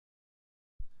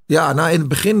Ja, nou in het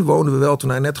begin woonden we wel, toen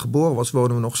hij net geboren was,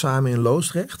 woonden we nog samen in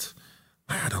Loosdrecht.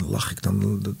 Maar ja, dan lag ik,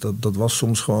 dat was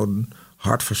soms gewoon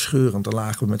hartverscheurend. Dan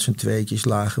lagen we met z'n tweetjes,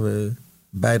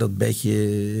 bij dat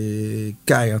bedje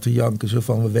keihard te janken. Zo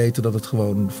van, we weten dat het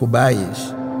gewoon voorbij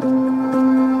is.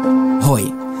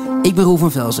 Hoi, ik ben Roel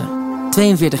van Velzen,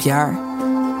 42 jaar,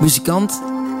 muzikant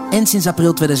en sinds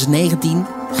april 2019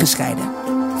 gescheiden.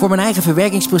 Voor mijn eigen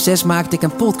verwerkingsproces maakte ik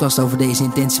een podcast over deze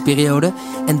intense periode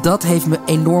en dat heeft me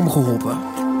enorm geholpen.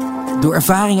 Door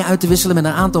ervaringen uit te wisselen met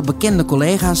een aantal bekende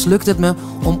collega's lukt het me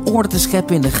om orde te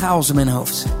scheppen in de chaos in mijn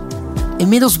hoofd.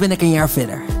 Inmiddels ben ik een jaar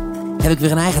verder. Heb ik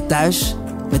weer een eigen thuis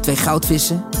met 2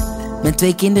 goudvissen, met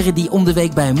 2 kinderen die om de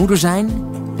week bij hun moeder zijn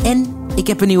en ik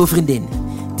heb een nieuwe vriendin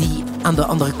die aan de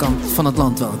andere kant van het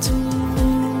land woont.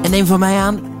 En neem van mij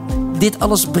aan, dit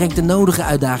alles brengt de nodige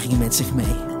uitdagingen met zich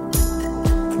mee.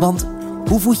 Want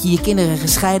hoe voed je je kinderen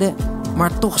gescheiden,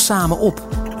 maar toch samen op?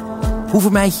 Hoe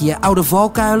vermijd je je oude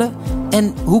valkuilen?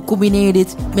 En hoe combineer je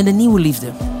dit met een nieuwe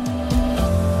liefde?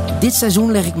 Dit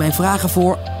seizoen leg ik mijn vragen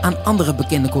voor aan andere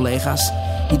bekende collega's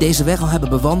die deze weg al hebben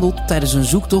bewandeld tijdens een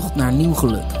zoektocht naar nieuw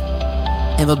geluk.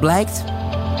 En wat blijkt?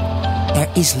 Er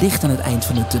is licht aan het eind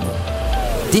van de tunnel.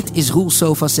 Dit is Roel's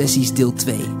Sofa Sessies deel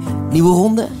 2. Nieuwe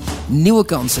ronde, nieuwe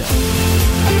kansen.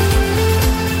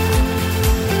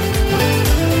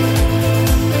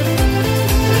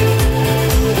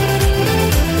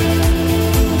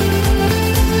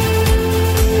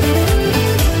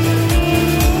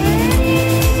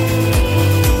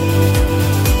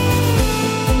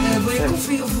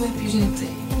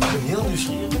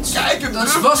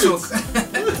 Was ook.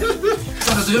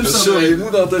 Sorry, je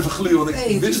moet altijd even gluren, want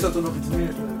ik wist dat er nog iets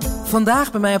meer...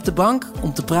 Vandaag bij mij op de bank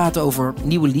om te praten over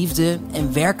nieuwe liefde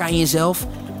en werken aan jezelf.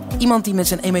 Iemand die met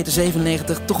zijn 1,97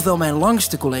 meter toch wel mijn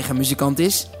langste collega-muzikant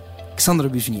is. Xander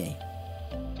Busonier.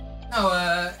 Nou,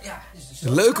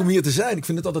 Leuk om hier te zijn. Ik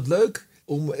vind het altijd leuk.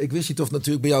 Ik wist niet of het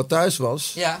natuurlijk bij jou thuis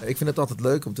was. Ja. Ik vind het altijd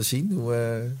leuk om te zien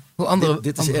Hoe andere,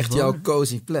 dit is echt jouw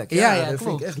cozy plek. Ja, dat klopt.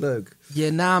 vind ik echt leuk.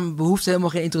 Je naam behoeft helemaal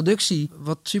geen introductie.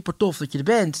 Wat super tof dat je er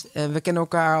bent. We kennen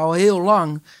elkaar al heel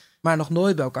lang, maar nog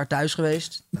nooit bij elkaar thuis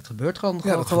geweest. Dat gebeurt gewoon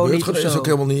niet of zo. Is ook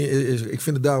helemaal niet. Ik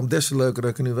vind het daarom des te leuker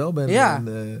dat ik er nu wel ben. Ja.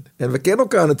 En we kennen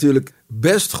elkaar natuurlijk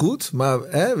best goed, maar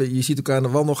je ziet elkaar aan de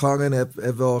wandelgang en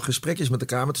hebt wel gesprekjes met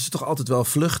elkaar, maar het is toch altijd wel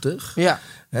vluchtig. Ja.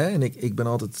 En ik ben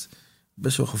altijd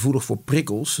best wel gevoelig voor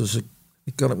prikkels, dus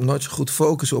ik kan me nooit zo goed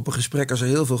focussen op een gesprek als er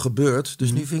heel veel gebeurt.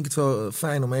 Dus nu vind ik het wel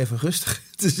fijn om even rustig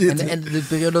te zitten. En de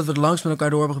periode dat we het langst met elkaar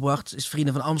door hebben gebracht is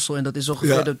Vrienden van Amstel. En dat is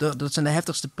ongeveer dat zijn de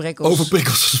heftigste prikkels. Over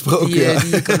prikkels gesproken, die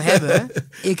je kan hebben.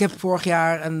 Ik heb vorig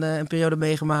jaar een periode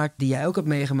meegemaakt die jij ook hebt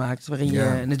meegemaakt. Waarin je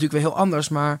natuurlijk weer heel anders,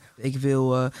 maar ik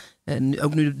wil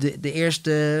ook nu de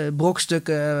eerste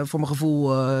brokstukken voor mijn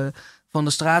gevoel van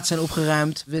de straat zijn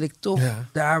opgeruimd, wil ik toch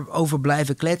daarover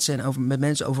blijven kletsen en met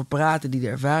mensen over praten die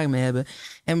er ervaring mee hebben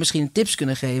en misschien tips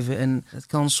kunnen geven. En dat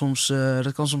kan soms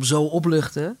zo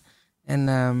opluchten. En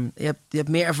je hebt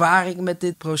meer ervaring met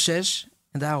dit proces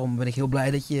en daarom ben ik heel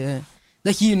blij dat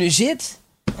je hier nu zit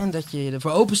en dat je je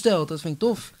ervoor openstelt. Dat vind ik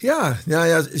tof. Ja,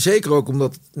 zeker ook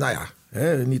omdat,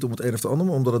 niet om het een of het ander,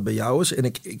 maar omdat het bij jou is.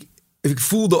 En ik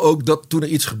voelde ook dat toen er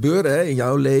iets gebeurde in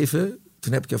jouw leven.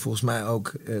 Toen heb ik je volgens mij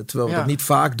ook, terwijl we dat niet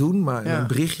vaak doen, maar een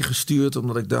berichtje gestuurd.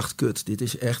 Omdat ik dacht, dit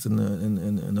is echt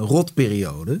een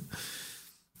rotperiode.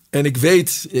 En ik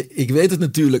weet het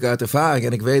natuurlijk uit ervaring.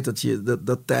 En ik weet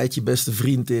dat Tijd je beste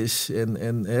vriend is.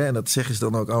 En dat zeggen ze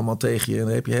dan ook allemaal tegen je. En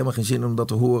dan heb je helemaal geen zin om dat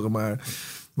te horen.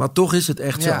 Maar toch is het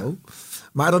echt zo.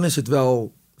 Maar dan is het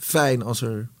wel fijn als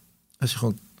je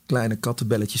gewoon kleine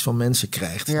kattenbelletjes van mensen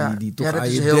krijgt. Die toch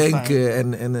aan je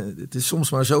denken. En het is soms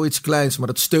maar zoiets kleins, maar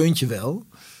dat steunt je wel.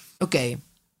 Oké,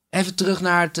 even terug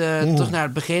naar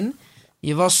het begin.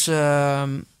 Je was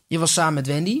samen met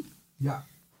Wendy. Ja.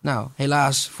 Nou,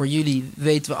 helaas voor jullie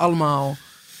weten we allemaal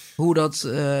hoe dat,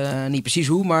 niet precies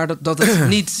hoe, maar dat het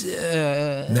niet,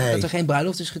 dat er geen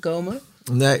bruiloft is gekomen.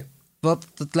 Nee. Dat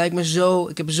lijkt me zo,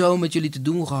 ik heb zo met jullie te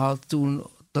doen gehad toen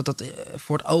dat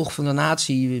voor het oog van de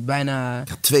natie bijna...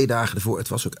 Ja, 2 dagen ervoor. Het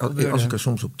was ook, als ik er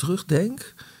soms op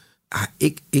terugdenk,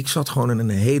 ik zat gewoon in een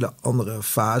hele andere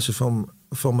fase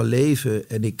van mijn leven.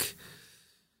 En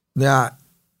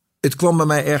het kwam bij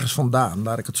mij ergens vandaan.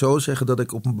 Laat ik het zo zeggen, dat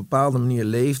ik op een bepaalde manier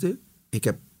leefde. Ik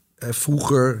heb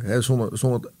vroeger,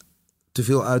 zonder te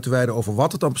veel uit te wijden over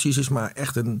wat het dan precies is, maar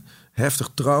echt een heftig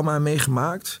trauma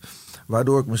meegemaakt.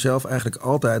 Waardoor ik mezelf eigenlijk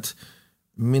altijd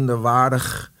minder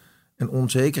waardig en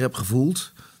onzeker heb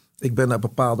gevoeld. Ik ben daar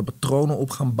bepaalde patronen op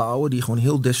gaan bouwen die gewoon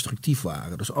heel destructief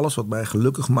waren. Dus alles wat mij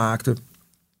gelukkig maakte,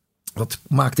 dat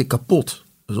maakte ik kapot.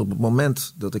 Dus op het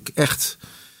moment dat ik echt,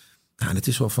 het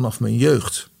is wel vanaf mijn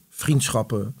jeugd,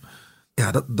 vriendschappen.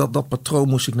 Ja, dat patroon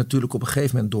moest ik natuurlijk op een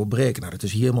gegeven moment doorbreken. Nou, dat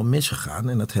is hier helemaal misgegaan.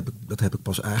 En dat heb ik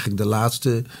pas eigenlijk de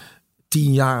laatste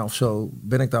 10 jaar of zo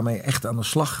ben ik daarmee echt aan de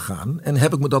slag gegaan. En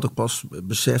heb ik me dat ook pas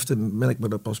beseft en ben ik me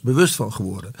er pas bewust van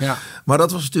geworden. Ja. Maar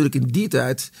dat was natuurlijk in die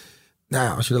tijd... Nou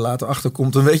ja, als je er later achter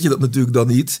komt, dan weet je dat natuurlijk dan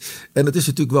niet. En het is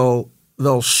natuurlijk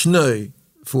wel sneu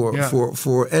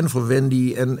voor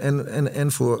Wendy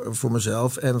en voor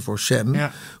mezelf en voor Sam.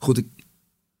 Ja. Goed,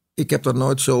 ik heb daar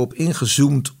nooit zo op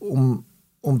ingezoomd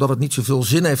omdat het niet zoveel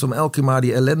zin heeft om elke keer maar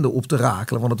die ellende op te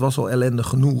rakelen. Want het was al ellende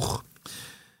genoeg.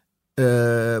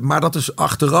 Maar dat is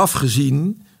achteraf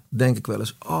gezien, denk ik wel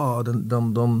eens,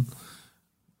 dan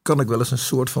kan ik wel eens een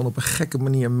soort van op een gekke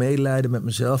manier meelijden met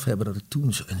mezelf hebben dat ik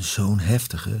toen zo'n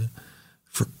heftige,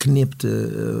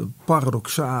 verknipte,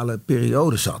 paradoxale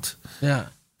periode zat.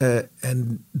 Ja.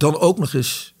 En dan ook nog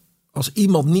eens, als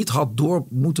iemand niet had door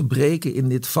moeten breken in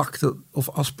dit vak, of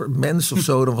als mens of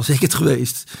zo, dan was ik het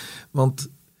geweest. Want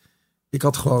ik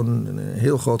had gewoon een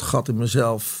heel groot gat in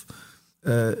mezelf,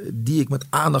 die ik met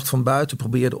aandacht van buiten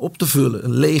probeerde op te vullen.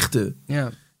 Een leegte.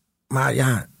 Ja. Maar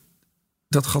ja,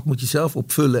 dat gat moet je zelf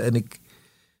opvullen. En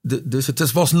dus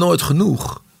het was nooit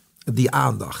genoeg, die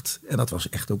aandacht. En dat was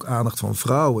echt ook aandacht van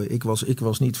vrouwen. Ik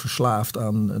was niet verslaafd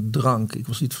aan drank. Ik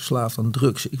was niet verslaafd aan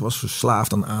drugs. Ik was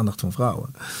verslaafd aan aandacht van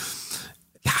vrouwen.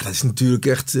 Ja, dat is natuurlijk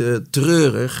echt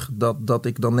treurig dat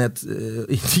ik dan net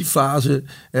in die fase...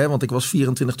 want ik was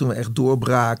 24 toen we echt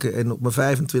doorbraken. En op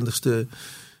mijn 25ste...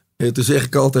 toen zeg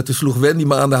ik altijd, toen sloeg Wendy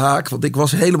me aan de haak. Want ik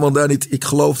was helemaal daar niet... Ik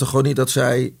geloofde gewoon niet dat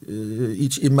zij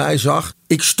iets in mij zag.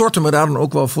 Ik stortte me daar dan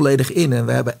ook wel volledig in. En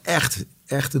we hebben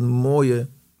echt een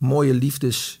mooie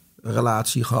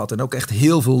liefdesrelatie gehad. En ook echt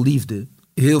heel veel liefde.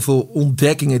 Heel veel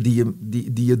ontdekkingen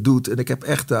die je doet. En ik heb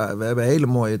echt daar... We hebben een hele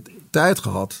mooie tijd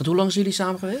gehad. Want hoe lang zijn jullie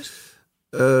samen geweest?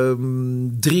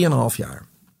 3,5 jaar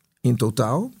in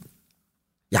totaal.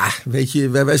 Ja, weet je,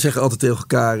 wij zeggen altijd tegen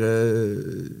elkaar...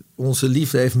 onze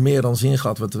liefde heeft meer dan zin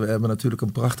gehad. Want we hebben natuurlijk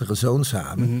een prachtige zoon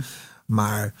samen. Mm-hmm.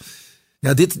 Maar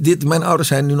ja, mijn ouders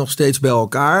zijn nu nog steeds bij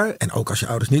elkaar. En ook als je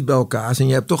ouders niet bij elkaar zijn.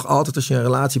 Je hebt toch altijd, als je een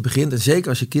relatie begint... en zeker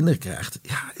als je kinderen krijgt...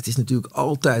 ja, het is natuurlijk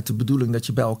altijd de bedoeling dat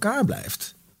je bij elkaar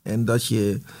blijft. En dat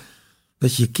je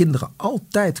kinderen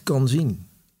altijd kan zien.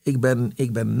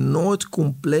 Ik ben nooit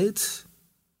compleet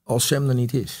als Sam er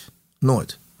niet is.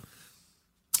 Nooit.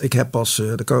 Ik heb pas,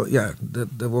 daar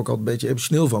word ik al een beetje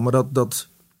emotioneel van, maar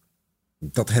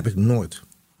dat heb ik nooit.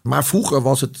 Maar vroeger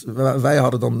was het, wij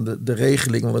hadden dan de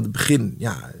regeling, want in het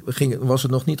begin, was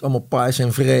het nog niet allemaal paars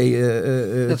en vree.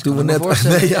 Toen we net.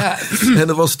 Nee, ja. En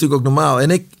dat was natuurlijk ook normaal.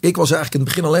 En ik was eigenlijk in het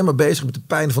begin alleen maar bezig met de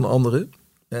pijn van anderen.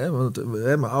 Want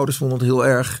mijn ouders vonden het heel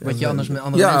erg. Wat je anders met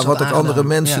andere mensen wat ik aangedaan. andere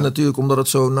mensen natuurlijk, omdat het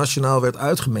zo nationaal werd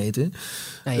uitgemeten.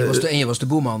 Ja, je was de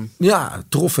boeman. Ja,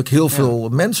 trof ik heel veel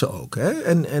mensen ook. Hè?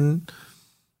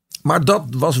 Maar dat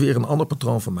was weer een ander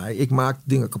patroon van mij. Ik maakte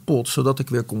dingen kapot, zodat ik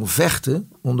weer kon vechten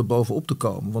om er bovenop te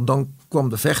komen. Want dan kwam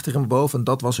de vechter in boven en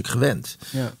dat was ik gewend.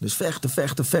 Ja. Dus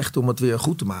vechten om het weer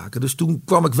goed te maken. Dus toen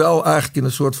kwam ik wel eigenlijk in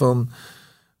een soort van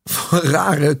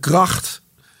rare kracht.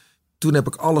 Toen heb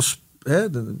ik alles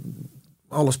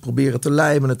proberen te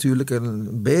lijmen natuurlijk.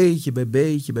 En beetje bij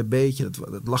beetje.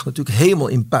 Dat lag natuurlijk helemaal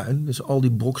in puin. Dus al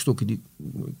die brokstokken die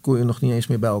kon je nog niet eens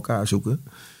meer bij elkaar zoeken.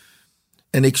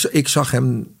 En ik zag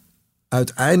hem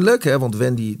uiteindelijk, want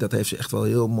Wendy, dat heeft ze echt wel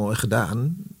heel mooi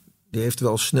gedaan. Die heeft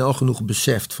wel snel genoeg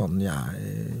beseft van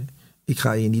ik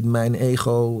ga hier niet mijn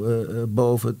ego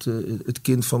boven het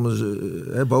kind van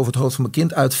boven het hoofd van mijn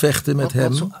kind uitvechten met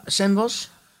hem. Sam was?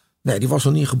 Nee, die was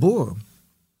nog niet geboren.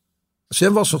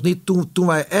 Sam was nog niet toen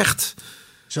wij echt...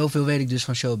 Zoveel weet ik dus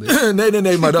van showbiz.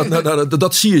 Nee, maar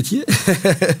dat siertje.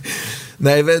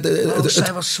 Nee,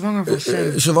 zij was zwanger van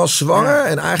Sam. Ze was zwanger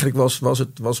en eigenlijk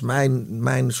was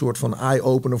mijn soort van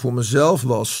eye-opener voor mezelf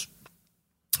was...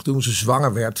 Toen ze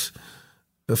zwanger werd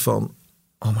van...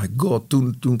 Oh my god,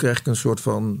 toen kreeg ik een soort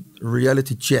van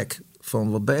reality check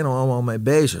van wat ben je nou allemaal mee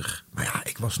bezig? Maar ja,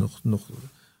 ik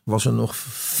was er nog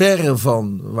verre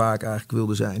van waar ik eigenlijk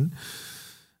wilde zijn.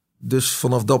 Dus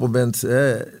vanaf dat moment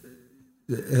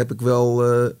heb ik wel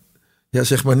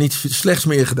zeg maar niet slechts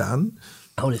meer gedaan.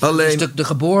 Alleen stuk de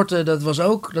geboorte, dat was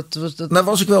ook... Daar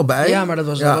was ik wel bij. Ja, maar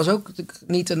dat was ook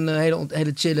niet een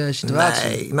hele chille situatie.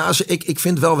 Nee, nou, ik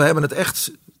vind wel, we hebben het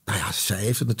echt... Nou ja, zij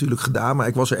heeft het natuurlijk gedaan, maar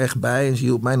ik was er echt bij. En ze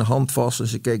hield mijn hand vast en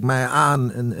ze keek mij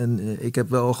aan. En ik heb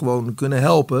wel gewoon kunnen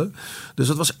helpen. Dus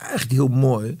dat was eigenlijk heel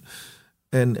mooi.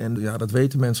 En ja, dat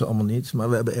weten mensen allemaal niet. Maar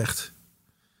we hebben echt,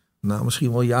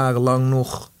 misschien wel jarenlang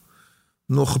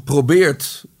nog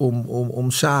geprobeerd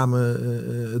om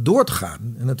samen door te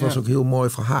gaan. En het was ook heel mooi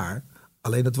voor haar.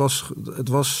 Alleen het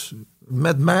was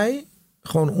met mij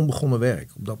gewoon onbegonnen werk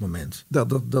op dat moment.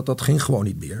 Dat ging gewoon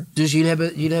niet meer. Dus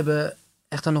jullie hebben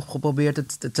echt dan nog geprobeerd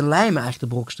het te lijmen eigenlijk, de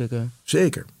brokstukken?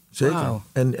 Zeker. Wauw.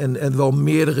 En wel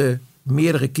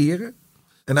meerdere keren.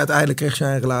 En uiteindelijk kreeg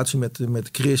zij een relatie met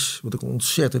Chris, wat ik een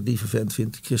ontzettend lieve vent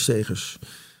vind, Chris Segers.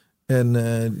 En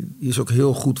die is ook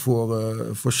heel goed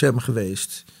voor Sam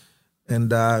geweest. En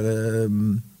daar,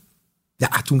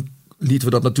 toen lieten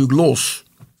we dat natuurlijk los.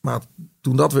 Maar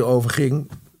toen dat weer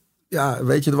overging, ja,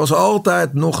 weet je, er was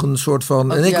altijd nog een soort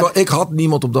van... En ik had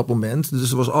niemand op dat moment,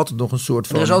 dus er was altijd nog een soort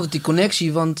van... Er is altijd die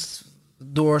connectie, want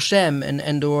door Sam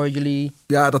en door jullie...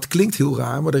 Ja, dat klinkt heel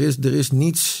raar, maar er is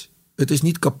niets... Het is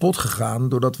niet kapot gegaan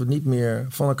doordat we niet meer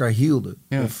van elkaar hielden.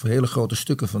 Ja. Of hele grote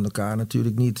stukken van elkaar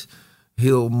natuurlijk niet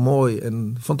heel mooi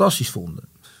en fantastisch vonden.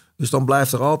 Dus dan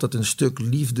blijft er altijd een stuk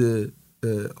liefde...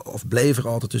 of bleef er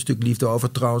altijd een stuk liefde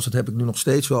over. Trouwens, dat heb ik nu nog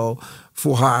steeds wel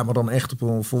voor haar, maar dan echt op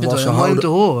een volwassen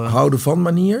houden van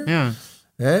manier. Ja.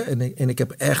 Hè? En ik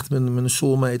heb echt mijn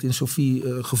soulmate in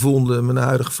Sophie gevonden, mijn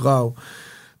huidige vrouw.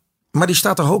 Maar die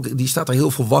staat er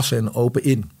heel volwassen en open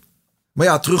in. Maar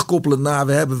ja, terugkoppelend naar,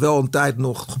 we hebben wel een tijd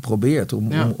nog geprobeerd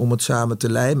om het samen te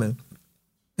lijmen.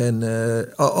 En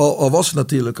al was het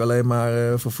natuurlijk alleen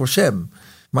maar voor Sam.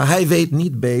 Maar hij weet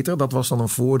niet beter, dat was dan een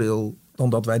voordeel, dan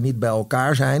dat wij niet bij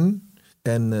elkaar zijn.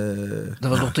 En, dat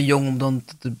was nog te jong om dan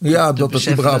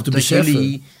te beseffen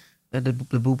jullie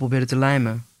de boel probeerden te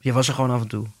lijmen. Je was er gewoon af en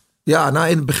toe. Ja, nou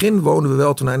in het begin woonden we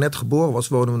wel, toen hij net geboren was,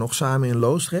 woonden we nog samen in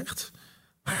Loosdrecht.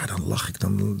 Maar ja, dan lag ik.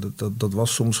 Dat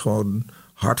was soms gewoon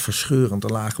hartverscheurend.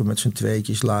 Dan lagen we met z'n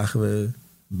tweetjes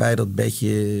bij dat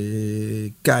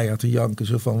bedje keihard te janken.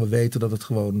 Zo van, we weten dat het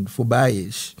gewoon voorbij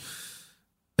is.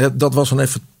 Dat was dan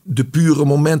even de pure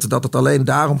momenten dat het alleen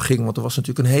daarom ging. Want er was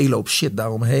natuurlijk een hele hoop shit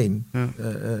daaromheen. Ja.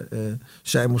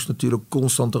 Zij moest natuurlijk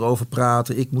constant erover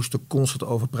praten. Ik moest er constant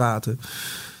over praten.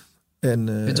 En,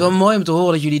 het is wel mooi om te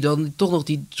horen dat jullie dan toch nog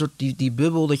die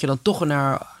bubbel... dat je dan toch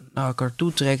naar elkaar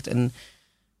toe trekt. En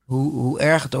hoe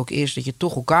erg het ook is dat je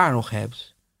toch elkaar nog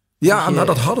hebt. Ja, nou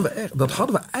dat hadden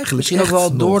we eigenlijk misschien echt ook wel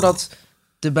nog. Doordat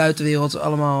de buitenwereld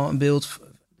allemaal een beeld...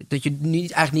 dat je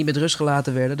eigenlijk niet met rust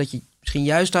gelaten werden. Dat je misschien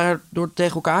juist daardoor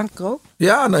tegen elkaar aankroop.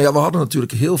 Ja, nou ja, we hadden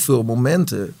natuurlijk heel veel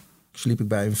momenten. Sliep ik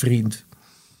bij een vriend.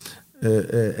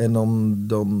 En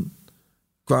dan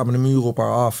kwamen de muren op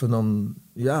haar af. En dan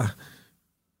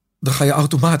ga je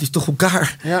automatisch toch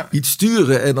elkaar iets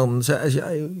sturen. En dan zei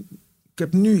ze,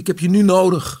 ik heb je nu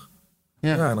nodig.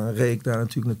 Ja, dan reed ik daar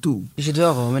natuurlijk naartoe. Je zit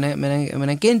wel gewoon met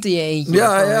een kind in je eentje.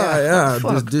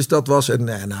 Ja. Dus dat was... En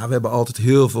we hebben altijd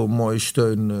heel veel mooie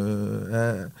steun.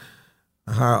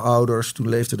 Haar ouders, toen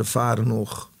leefde de vader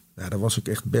nog. Ja, daar was ik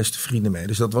echt beste vrienden mee.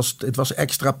 Dus het was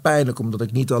extra pijnlijk, omdat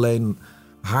ik niet alleen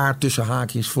haar tussen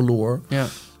haakjes verloor. Ja.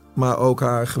 Maar ook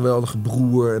haar geweldige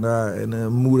broer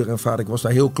en moeder en vader. Ik was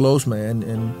daar heel close mee.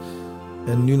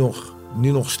 En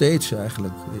nu nog steeds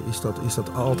eigenlijk is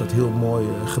dat altijd heel mooi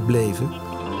gebleven.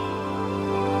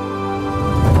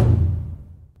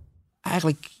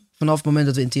 Eigenlijk vanaf het moment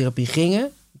dat we in therapie gingen...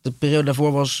 de periode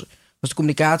daarvoor was de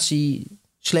communicatie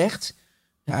slecht.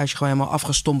 Ja, als je gewoon helemaal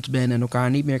afgestompt bent en elkaar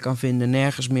niet meer kan vinden...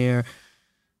 nergens meer,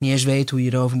 niet eens weet hoe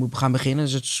je erover moet gaan beginnen.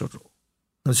 Dus het soort...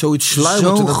 Zoiets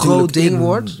sluimert zo'n groot ding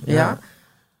wordt. Ja.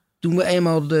 Toen we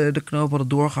eenmaal de knoop hadden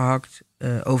doorgehakt...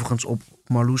 overigens op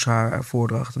Marloes haar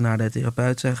voordracht naar de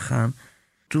therapeut zijn gegaan.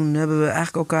 Toen hebben we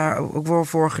eigenlijk elkaar ook wel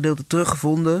voor een gedeelte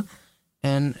teruggevonden.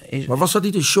 Maar was dat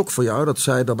niet een shock voor jou? Dat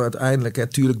zij dan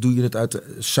uiteindelijk, tuurlijk doe je het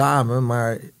samen,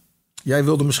 maar jij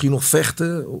wilde misschien nog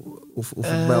vechten of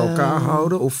bij elkaar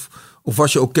houden? Of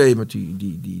was je oké met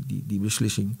die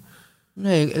beslissing?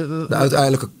 Nee. De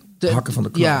uiteindelijke hakken van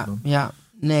de knoop? Ja.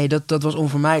 Nee, dat was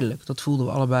onvermijdelijk. Dat voelden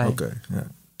we allebei. Oké, ja.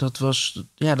 Dat was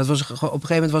op een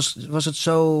gegeven moment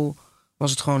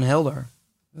was het gewoon helder.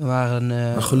 We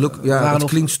waren... dat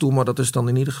klinkt stoer, maar dat is dan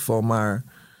in ieder geval maar...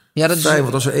 Ja, dat fijn,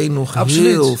 want als er één nog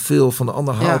heel veel van de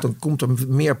ander houdt... dan komt er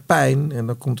meer pijn en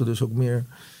dan komt er dus ook meer...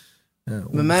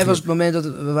 Bij mij was het moment dat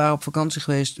we waren op vakantie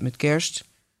geweest met kerst.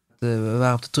 We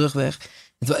waren op de terugweg.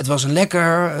 Het was een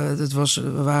lekker...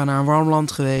 we waren naar een warm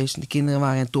land geweest. De kinderen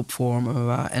waren in topvorm.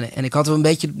 En ik had wel een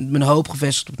beetje mijn hoop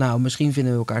gevestigd op... nou, misschien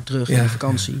vinden we elkaar terug in de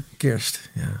vakantie. Ja, kerst,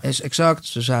 ja.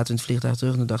 Exact. We zaten in het vliegtuig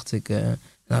terug en dan dacht ik...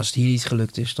 als het hier niet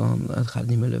gelukt is, dan gaat het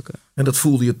niet meer lukken. En dat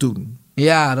voelde je toen?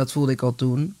 Ja, dat voelde ik al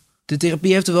toen. De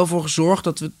therapie heeft er wel voor gezorgd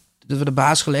dat we de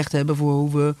basis gelegd hebben... voor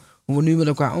hoe we nu met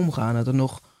elkaar omgaan.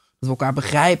 Dat we elkaar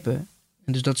begrijpen.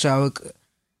 En dus dat zou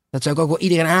ik ook wel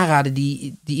iedereen aanraden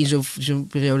die in zo'n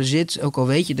periode zit. Ook al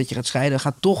weet je dat je gaat scheiden,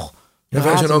 gaat toch... Ja,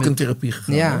 wij zijn ook in therapie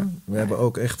gegaan. Ja. We hebben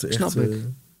ook echt Snap ik.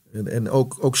 En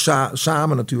ook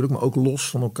samen natuurlijk, maar ook los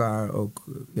van elkaar. Ook,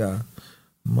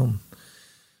 man.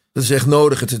 Dat is echt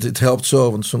nodig. Het helpt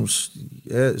zo. Want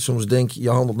soms denk je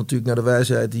handelt natuurlijk naar de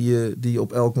wijsheid die je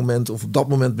op elk moment of op dat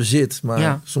moment bezit.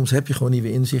 Maar soms heb je gewoon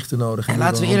nieuwe inzichten nodig. En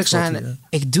laten we eerlijk zijn,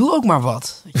 ik doe ook maar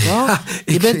wat. Weet je wel?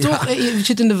 Je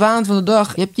zit in de waan van de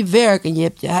dag. Je hebt je werk en je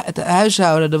hebt het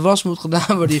huishouden. De was moet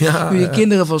gedaan worden. Je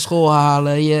kinderen van school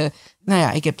halen.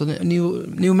 Ik heb dan een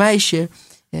nieuw meisje.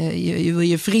 Je wil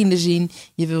je vrienden zien.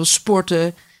 Je wil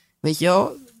sporten. Weet je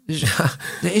wel? Dus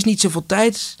er is niet zoveel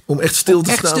tijd om echt stil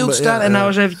te staan. En nou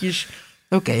eens eventjes...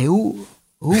 Oké, hoe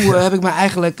heb ik me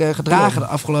eigenlijk gedragen de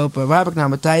afgelopen... Waar heb ik nou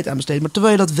mijn tijd aan besteed? Maar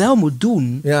terwijl je dat wel moet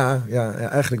doen... Ja,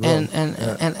 eigenlijk wel.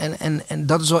 En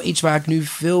dat is wel iets waar ik nu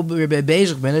veel meer mee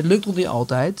bezig ben. Het lukt nog niet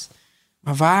altijd.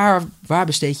 Maar waar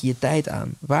besteed je je tijd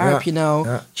aan? Waar heb je nou...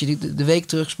 Als je de week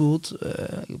terugspoelt...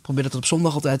 ik probeer dat op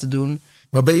zondag altijd te doen...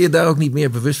 Maar ben je daar ook niet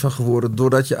meer bewust van geworden...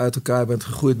 doordat je uit elkaar bent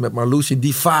gegroeid met Marloes... in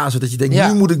die fase dat je denkt...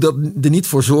 nu moet ik er niet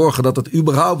voor zorgen... dat het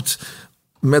überhaupt...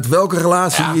 met welke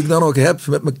relatie ik dan ook heb...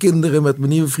 met mijn kinderen, met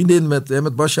mijn nieuwe vriendin...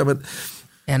 met Basja.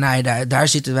 Daar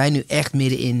zitten wij nu echt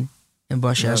middenin. En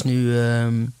Basja is nu...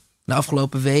 de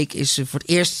afgelopen week is ze voor het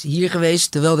eerst hier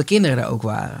geweest... terwijl de kinderen er ook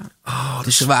waren.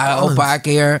 Dus ze waren al een paar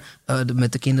keer...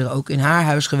 met de kinderen ook in haar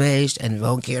huis geweest... en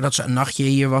wel een keer dat ze een nachtje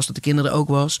hier was... dat de kinderen er ook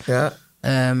was... Ja.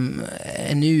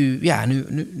 En nu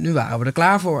waren we er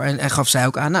klaar voor. En gaf zij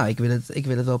ook aan, ik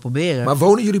wil het wel proberen. Maar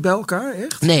wonen jullie bij elkaar,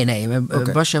 echt? Nee.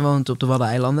 Basja woont op de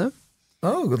Waddeneilanden.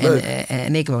 Oh, wat leuk.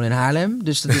 En ik woon in Haarlem.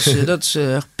 Dus dat is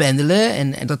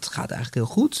pendelen. En dat gaat eigenlijk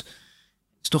heel goed. Het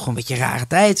is toch gewoon een beetje een rare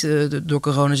tijd. Door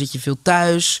corona zit je veel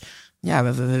thuis. Ja,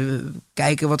 we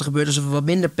kijken wat er gebeurt als we wat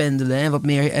minder pendelen. En wat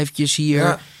meer eventjes hier...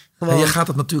 Ja. En je gaat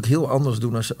het natuurlijk heel anders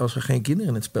doen als er geen kinderen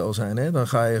in het spel zijn. Hè? Dan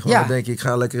ga je gewoon denken, ik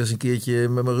ga lekker eens een keertje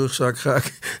met mijn rugzak...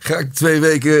 ga ik 2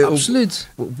 weken op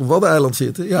een Waddeneiland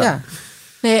zitten. Ja.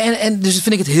 Nee, en dus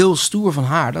vind ik het heel stoer van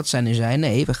haar dat zij nu zei...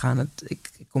 nee, we gaan het... Ik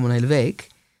kom een hele week.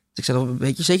 Dus ik zei,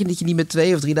 weet je zeker dat je niet met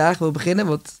 2 of 3 dagen wil beginnen?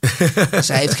 Want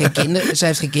zij heeft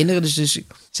geen kinderen. Dus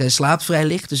zij slaapt vrij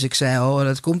licht. Dus ik zei,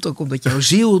 dat komt ook omdat jouw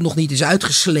ziel nog niet is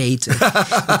uitgesleten.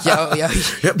 Je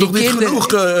hebt nog niet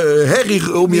genoeg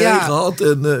herrie om je heen gehad.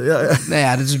 En, Nou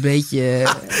ja, dat is een beetje...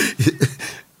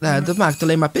 dat maakt het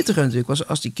alleen maar pittiger natuurlijk.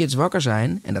 Als die kids wakker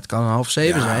zijn, en dat kan 6:30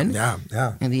 zijn...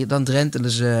 En dan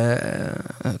drentelen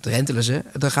ze.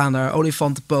 Dan gaan er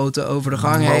olifantenpoten over de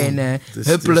gang heen...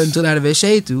 huppelend naar de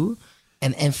wc toe.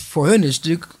 En voor hun is het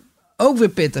natuurlijk ook weer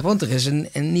pittig. Want er is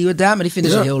een nieuwe dame, die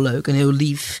vinden ze heel leuk en heel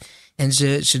lief. En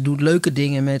ze doet leuke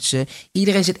dingen met ze.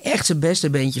 Iedereen zit echt zijn beste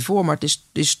beentje voor. Maar het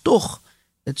is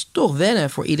toch wennen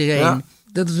voor iedereen. Ja.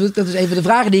 Dat is even de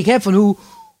vragen die ik heb. Van hoe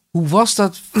was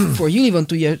dat voor jullie? Want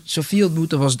toen je Sophie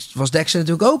ontmoette, was Dex er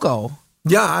natuurlijk ook al.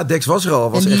 Ja, Dex was er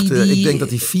al. Ik denk dat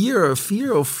hij 4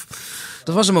 of...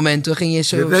 Dat was een moment, toen ging je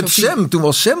zo... Toen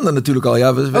was Sam er natuurlijk al.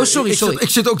 Ja, sorry. Ik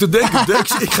zit ook te denken,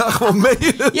 Dex, ik ga gewoon mee.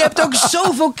 Je hebt ook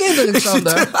zoveel kinderen,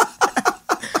 Sander.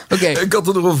 Okay. Ik had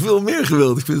er nog wel veel meer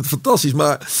gewild. Ik vind het fantastisch,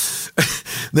 maar...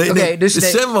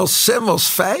 Sam was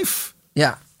 5.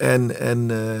 Ja.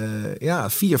 En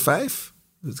 4, 5.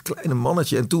 Het kleine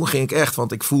mannetje. En toen ging ik echt,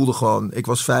 want ik voelde gewoon... Ik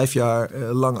was 5 jaar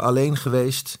lang alleen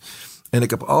geweest. En ik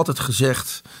heb altijd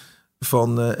gezegd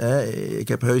van... ik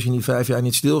heb heus in die 5 jaar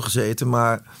niet stilgezeten.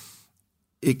 Maar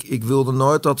ik wilde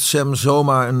nooit dat Sam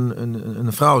zomaar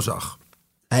een vrouw zag.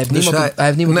 Hij heeft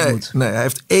niemand ontmoet. Nee, hij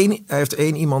heeft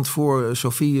één iemand voor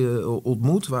Sophie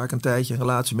ontmoet... waar ik een tijdje een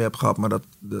relatie mee heb gehad... maar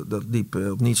dat liep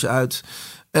op niets uit.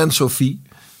 En Sophie.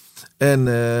 En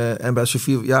bij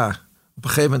Sophie, op een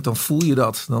gegeven moment dan voel je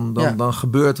dat. Dan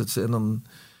gebeurt het. En dan...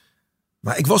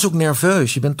 Maar ik was ook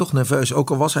nerveus. Je bent toch nerveus. Ook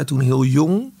al was hij toen heel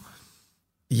jong...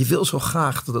 Je wil zo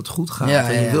graag dat het goed gaat.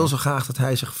 En je wil zo graag dat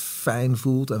hij zich fijn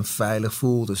voelt en veilig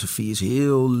voelt. En Sophie is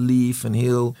heel lief en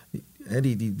heel...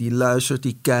 Die luistert,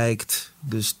 die kijkt.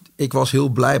 Dus ik was heel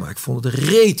blij, maar ik vond het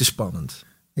rete spannend.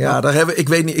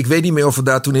 Ik weet niet meer of we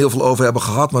daar toen heel veel over hebben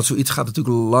gehad. Maar zoiets gaat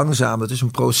natuurlijk langzaam. Het is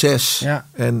een proces. Ja.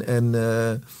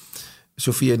 En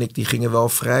Sophie en ik die gingen wel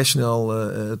vrij snel...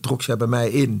 trok zij bij mij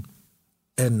in.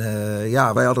 En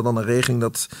wij hadden dan een regeling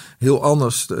dat heel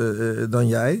anders dan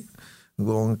jij... Ik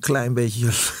ben wel een klein beetje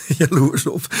jaloers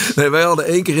op. Nee, wij hadden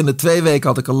 1 keer in de 2 weken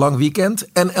had ik een lang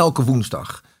weekend. En elke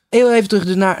woensdag. Even terug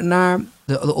dus naar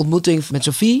de ontmoeting met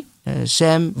Sophie.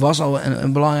 Sam was al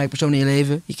een belangrijk persoon in je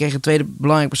leven. Je kreeg een tweede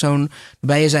belangrijke persoon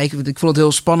bij je. Zei ik vond het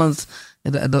heel spannend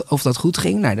of dat goed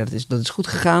ging. Nou, dat is goed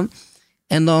gegaan.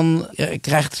 En dan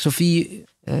krijgt Sophie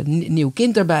een nieuw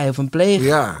kind erbij. Of een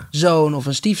pleegzoon of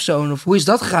een stiefzoon. Of hoe is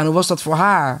dat gegaan? Hoe was dat voor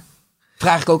haar?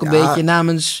 Vraag ik ook een beetje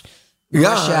namens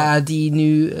Basja, die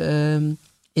nu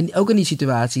ook in die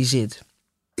situatie zit.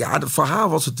 Ja, voor haar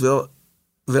was het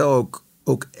wel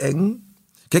ook eng.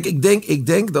 Kijk, ik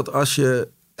denk dat als je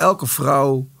elke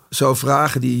vrouw zou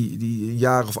vragen die een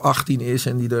jaar of 18 is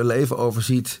en die er leven over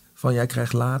ziet, van jij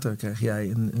krijgt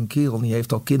jij een kerel die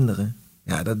heeft al kinderen.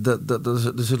 Ja,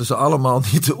 daar zullen ze allemaal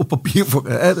niet op papier voor,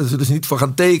 daar zullen ze niet voor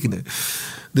gaan tekenen.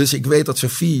 Dus ik weet dat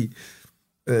Sophie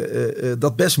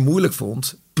dat best moeilijk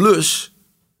vond. Plus,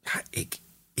 ja,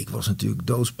 ik was natuurlijk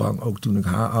doodsbang, ook toen ik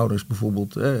haar ouders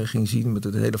bijvoorbeeld ging zien met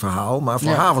het hele verhaal. Maar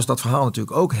voor haar was dat verhaal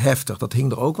natuurlijk ook heftig. Dat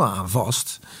hing er ook wel aan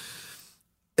vast.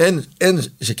 En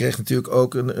ze kreeg natuurlijk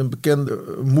ook een bekende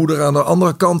moeder aan de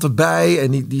andere kant erbij.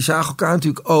 En die zagen elkaar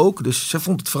natuurlijk ook. Dus ze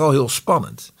vond het vooral heel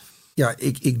spannend. Ja,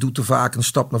 ik doe te vaak een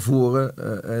stap naar voren.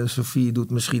 Sophie doet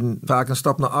misschien vaak een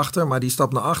stap naar achter. Maar die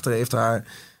stap naar achter heeft haar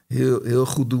heel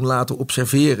goed doen laten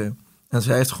observeren. En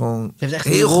zij heeft gewoon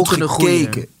heel goed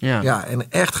gekeken. Ja,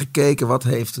 en echt gekeken wat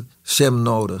heeft Sam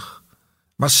nodig.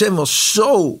 Maar Sam was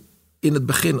zo in het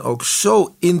begin ook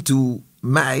zo into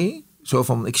mij. Zo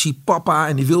van, ik zie papa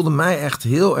en die wilde mij echt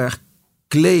heel erg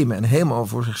claimen. En helemaal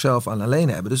voor zichzelf aan alleen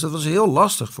hebben. Dus dat was heel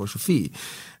lastig voor Sophie.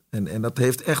 En dat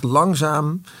heeft echt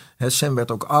langzaam. Sam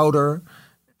werd ook ouder.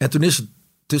 En toen is het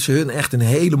tussen hun echt een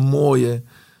hele mooie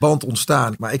band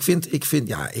ontstaan. Maar ik vind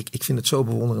het zo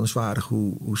bewonderenswaardig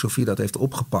hoe Sophie dat heeft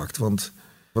opgepakt. Want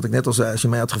wat ik net al zei, als je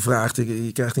mij had gevraagd,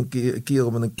 je krijgt een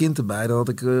kerel met een kind erbij, dan had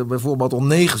ik bijvoorbeeld al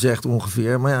nee gezegd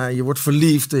ongeveer. Maar ja, je wordt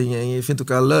verliefd en je vindt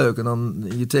elkaar leuk en dan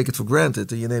je take it for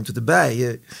granted en je neemt het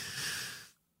erbij.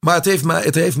 Maar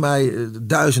het heeft mij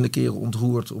duizenden keren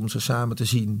ontroerd om ze samen te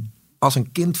zien. Als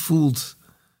een kind voelt,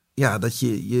 ja, dat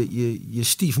je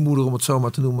stiefmoeder, om het zo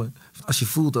maar te noemen, als je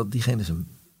voelt dat diegene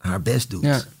haar best doet.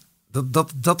 Ja.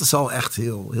 Dat is al echt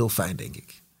heel, heel fijn, denk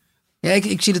ik. Ja,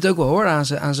 ik zie het ook wel hoor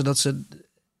aan ze dat ze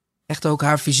echt ook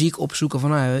haar fysiek opzoeken van,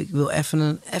 nou, ik wil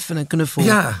even een knuffel.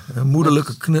 Ja, een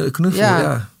moederlijke knuffel,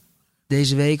 ja.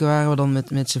 Deze week waren we dan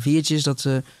met z'n viertjes.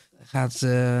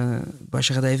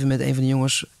 Basje gaat even met een van de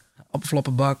jongens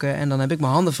appelflappen bakken. En dan heb ik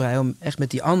mijn handen vrij om echt met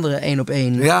die andere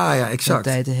 1-op-1 exact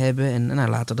tijd te hebben. En nou,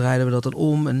 later draaiden we dat dan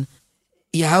om. En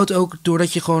je houdt ook,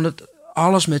 doordat je gewoon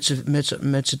alles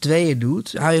met z'n tweeën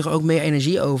doet, hou je ook meer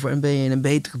energie over en ben je een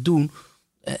betere doen.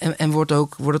 En wordt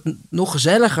het nog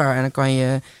gezelliger. En dan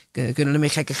kunnen er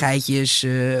meer gekkigheidjes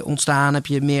ontstaan. Heb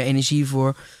je meer energie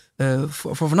voor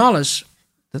van alles.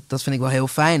 Dat vind ik wel heel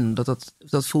fijn.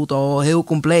 Dat voelt al heel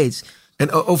compleet.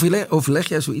 En overleg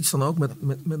jij zoiets dan ook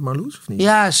met Marloes, of niet?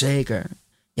 Ja, zeker.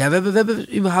 Ja, we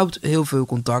hebben überhaupt heel veel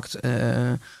contact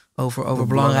over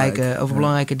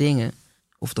belangrijke dingen.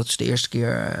 Of dat ze de eerste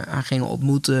keer aan gingen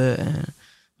ontmoeten. Dat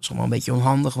was allemaal een beetje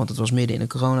onhandig, want het was midden in de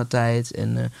coronatijd.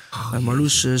 En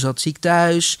Marloes zat ziek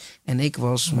thuis. En ik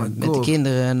was met de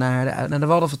kinderen naar de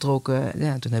Wadden vertrokken.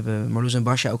 Ja, toen hebben Marloes en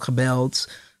Basja ook gebeld.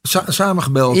 Samen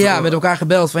gebeld? Ja, met elkaar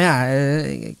gebeld. Van ja,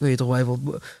 ik wil je toch wel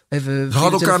even Ze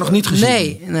hadden elkaar nog niet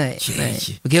gezien? Nee.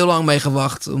 Heb ik heel lang mee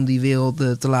gewacht om die wereld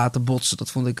te laten botsen.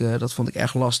 Dat vond ik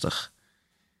erg lastig.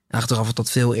 En achteraf had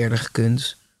dat veel eerder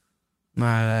gekund.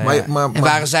 Maar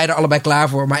waren zij er allebei klaar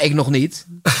voor, maar ik nog niet.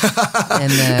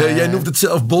 Jij noemt het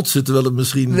zelf botsen, terwijl het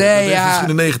misschien, misschien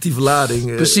een negatieve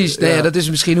lading. Precies, dat is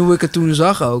misschien hoe ik het toen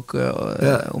zag ook.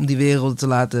 Om die werelden te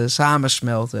laten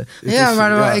samensmelten.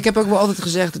 Maar ik heb ook wel altijd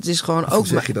gezegd, het is gewoon ook...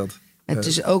 zeg je dat? Het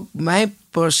is ook mijn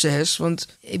proces, want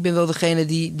ik ben wel degene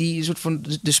die een soort van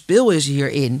de speel is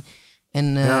hierin.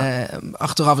 En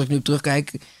achteraf, als ik nu op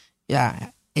terugkijk,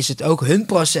 is het ook hun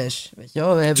proces, weet je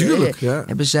wel?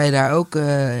 Hebben zij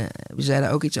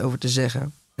daar ook iets over te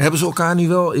zeggen? Hebben ze elkaar nu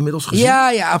wel inmiddels gezien?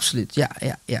 Ja, absoluut.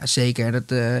 Ja, zeker.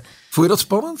 Vond je dat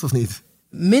spannend of niet?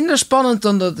 Minder spannend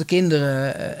dan dat de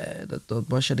kinderen, dat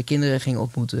Basja de kinderen ging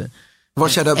ontmoeten.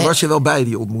 Was je wel bij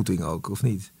die ontmoeting ook, of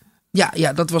niet?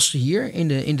 Ja, dat was hier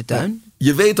in de tuin.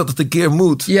 Je weet dat het een keer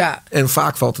moet. Ja. En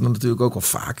vaak valt het dan natuurlijk ook al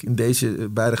vaak. In deze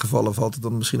beide gevallen valt het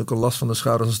dan misschien ook een last van de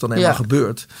schouders als het dan eenmaal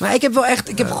gebeurt. Maar ik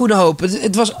heb goede hoop.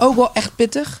 Het was ook wel echt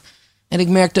pittig. En ik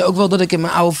merkte ook wel dat ik in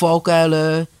mijn oude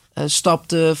valkuilen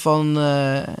stapte van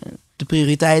de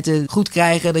prioriteiten goed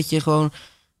krijgen. Dat je gewoon,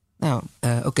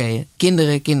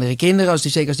 kinderen,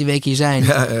 zeker als die weken hier zijn.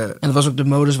 Ja. En dat was ook de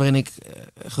modus waarin ik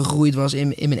gegroeid was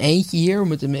in mijn eentje hier.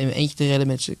 Om het in mijn eentje te redden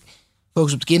met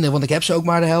focus op de kinderen. Want ik heb ze ook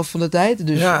maar de helft van de tijd.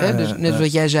 Dus, dus net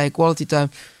wat jij zei, quality time,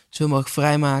 zoveel mogelijk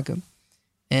vrijmaken.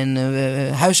 En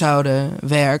huishouden,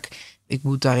 werk. Ik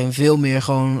moet daarin veel meer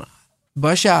gewoon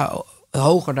Basja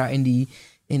hoger daar in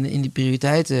die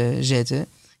prioriteiten zetten. En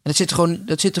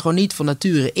dat zit er gewoon niet van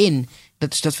nature in.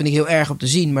 Dat vind ik heel erg om te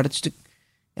zien. Maar dat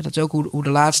is ook hoe de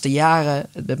laatste jaren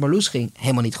het met Marloes ging.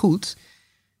 Helemaal niet goed.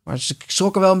 Maar dus ik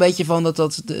schrok er wel een beetje van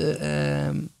dat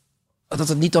dat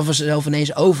het niet dan vanzelf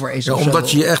ineens over is. Ja,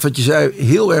 omdat je echt, wat je zei,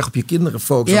 heel erg op je kinderen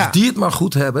focust. Ja. Als die het maar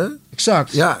goed hebben.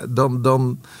 Exact. Ja,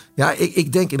 dan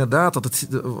ik denk inderdaad dat het,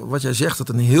 wat jij zegt, dat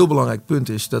een heel belangrijk punt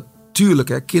is. Dat tuurlijk,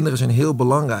 hè, kinderen zijn heel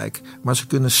belangrijk. Maar ze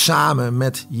kunnen samen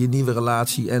met je nieuwe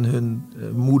relatie en hun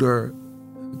moeder,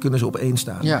 kunnen ze op één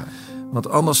staan. Ja. Want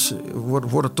anders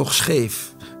wordt het toch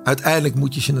scheef. Uiteindelijk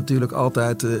moet je ze natuurlijk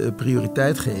altijd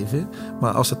prioriteit geven.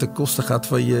 Maar als het ten koste gaat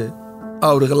van je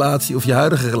oude relatie of je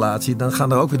huidige relatie, dan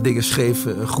gaan er ook weer dingen scheef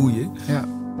groeien. Ja.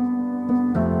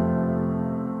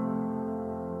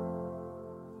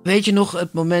 Weet je nog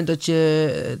het moment dat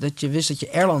je wist dat je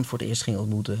Erland voor het eerst ging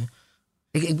ontmoeten?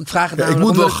 Ik vraag het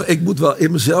namelijk ik moet wel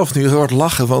in mezelf nu heel hard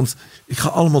lachen. Want ik ga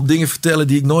allemaal dingen vertellen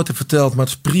die ik nooit heb verteld. Maar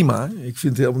het is prima. Ik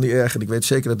vind het helemaal niet erg. En ik weet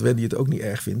zeker dat Wendy het ook niet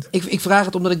erg vindt. Ik vraag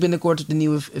het omdat ik binnenkort de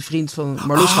nieuwe vriend van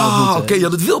Marloes ga ontmoeten. Oké,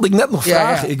 dat wilde ik net nog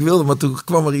vragen. Ja. Ik wilde, maar toen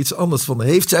kwam er iets anders van.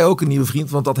 Heeft zij ook een nieuwe vriend?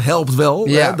 Want dat helpt wel.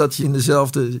 Ja. Hè, dat je in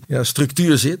dezelfde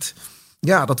structuur zit.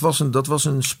 Ja, dat was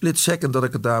een split second dat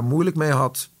ik het daar moeilijk mee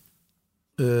had.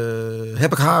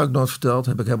 Heb ik haar ook nooit verteld.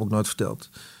 Heb ik hem ook nooit verteld.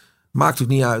 Maakt ook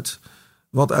niet uit.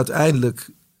 Want uiteindelijk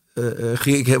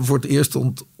ging ik hem voor het eerst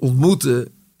ontmoeten.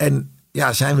 En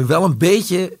ja, zijn we wel een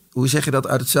beetje, hoe zeg je dat,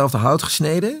 uit hetzelfde hout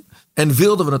gesneden. En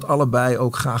wilden we het allebei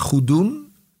ook graag goed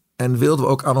doen. En wilden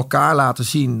we ook aan elkaar laten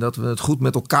zien dat we het goed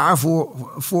met elkaar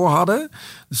voor hadden.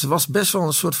 Dus het was best wel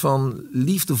een soort van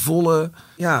liefdevolle,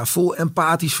 ja, vol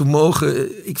empathisch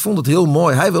vermogen. Ik vond het heel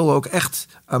mooi. Hij wilde ook echt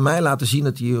aan mij laten zien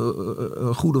dat hij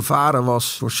een goede vader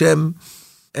was voor Sam.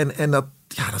 En dat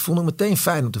vond ik meteen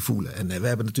fijn om te voelen. En we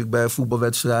hebben natuurlijk bij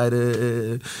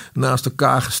voetbalwedstrijden naast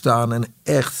elkaar gestaan. En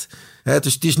echt,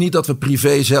 het is niet dat we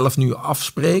privé zelf nu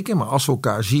afspreken. Maar als we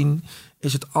elkaar zien,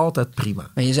 is het altijd prima.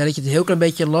 Maar je zei dat je het een heel klein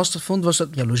beetje lastig vond. Was dat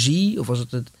jaloezie? Of was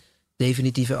het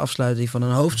definitieve afsluiting van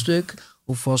een hoofdstuk?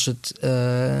 Of was het,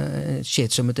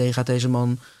 zo meteen gaat deze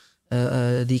man,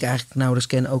 die ik eigenlijk nauwelijks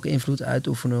ken, ook invloed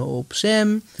uitoefenen op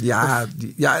Sam? Ja,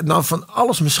 nou van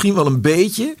alles misschien wel een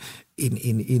beetje.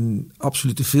 In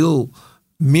absolute veel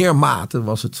meer mate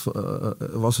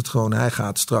was het gewoon, hij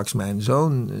gaat straks mijn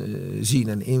zoon zien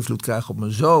en invloed krijgen op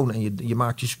mijn zoon. En je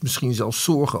maakt je misschien zelfs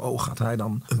zorgen. Oh, gaat hij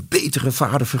dan een betere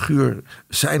vaderfiguur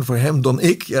zijn voor hem dan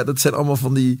ik? Ja, dat zijn allemaal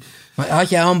van die... Maar had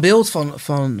jij al een beeld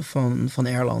van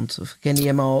Erland? Of kende je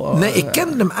hem al? Nee, ik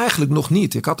kende hem eigenlijk nog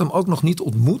niet. Ik had hem ook nog niet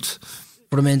ontmoet.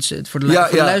 Voor de mensen, voor de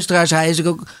luisteraars, hij is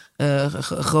ook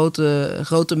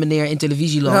grote meneer in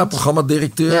televisieland. Ja,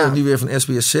 programmadirecteur, en nu weer van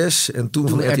SBS 6 en toen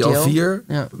van RTL 4.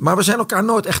 Ja. Maar we zijn elkaar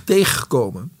nooit echt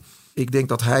tegengekomen. Ik denk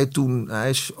dat hij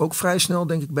is ook vrij snel,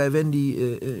 denk ik, bij Wendy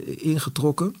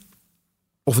ingetrokken.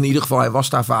 Of in ieder geval, hij was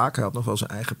daar vaak. Hij had nog wel zijn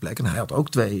eigen plek. En hij had ook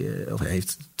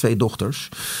heeft twee dochters.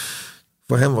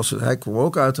 Voor hem hij kwam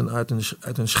ook uit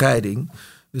een scheiding.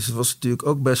 Dus het was natuurlijk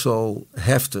ook best wel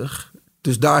heftig.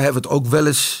 Dus daar hebben we het ook wel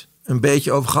eens een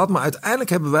beetje over gehad. Maar uiteindelijk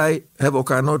hebben we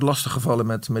elkaar nooit lastig gevallen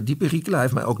met die perikelen. Hij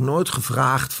heeft mij ook nooit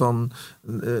gevraagd van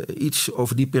iets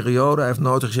over die periode. Hij heeft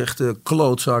nooit gezegd,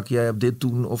 klootzak, jij hebt dit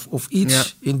doen. Of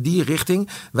iets in die richting.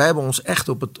 Wij hebben ons echt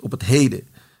op het heden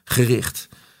gericht.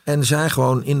 En zijn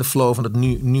gewoon in de flow van het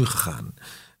nu gegaan.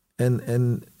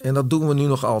 En dat doen we nu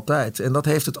nog altijd. En dat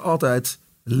heeft het altijd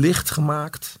licht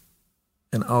gemaakt.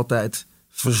 En altijd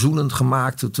verzoenend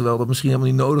gemaakt, terwijl dat misschien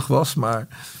helemaal niet nodig was. Maar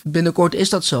binnenkort is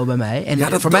dat zo bij mij.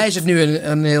 En voor mij is het nu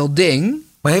een heel ding.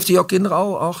 Maar heeft hij jouw kinderen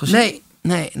al gezien?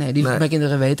 Nee. Mijn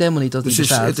kinderen weten helemaal niet dat dus hij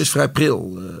bestaat. Het is vrij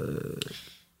pril.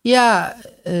 Ja.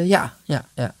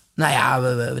 Nou ja,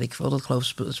 weet ik veel. Dat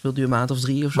geloof ik speelt nu een maand of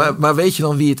 3 of zo. Maar weet je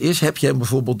dan wie het is? Heb je hem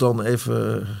bijvoorbeeld dan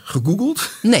even gegoogeld?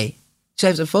 Nee. Ze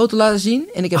heeft een foto laten zien.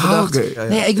 En ik heb gedacht,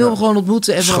 ik wil hem gewoon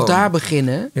ontmoeten en vanaf daar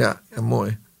beginnen. Ja,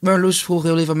 mooi. Marloes vroeg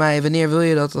heel lief aan mij, wanneer wil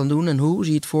je dat dan doen en hoe?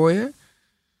 Zie je het voor je?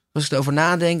 Was ik erover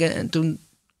nadenken. En toen,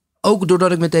 ook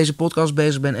doordat ik met deze podcast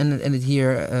bezig ben en het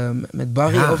hier met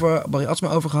Barry Atsma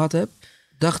over gehad heb,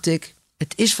 dacht ik,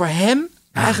 het is voor hem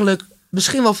eigenlijk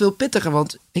misschien wel veel pittiger.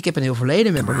 Want ik heb een heel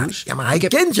verleden met Marloes. Ja, maar hij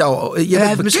kent jou. Hij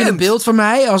heeft misschien een beeld van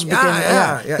mij als bekend.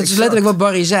 Ja, het is letterlijk wat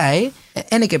Barry zei.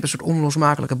 En ik heb een soort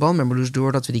onlosmakelijke band met Marloes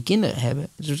doordat we die kinderen hebben.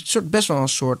 Dus het is best wel een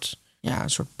soort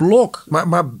blok.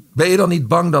 Maar ben je dan niet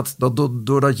bang dat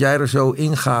doordat jij er zo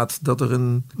ingaat, dat er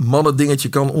een mannendingetje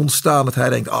kan ontstaan, dat hij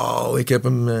denkt, oh, ik heb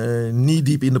hem niet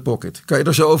diep in de pocket. Kan je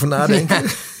er zo over nadenken?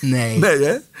 Nee. Nee,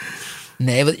 hè?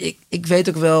 Nee, want ik weet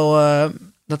ook wel,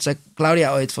 dat zei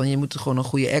Claudia ooit van, je moet gewoon een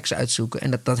goede ex uitzoeken.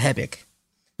 En dat heb ik.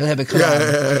 Dat heb ik gedaan.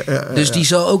 Ja, dus die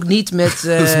zal ook niet met,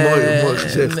 dat is mooi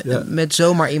gezegd, met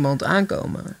zomaar iemand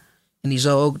aankomen. En die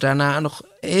zal ook daarna nog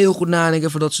heel goed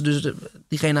nadenken voordat ze dus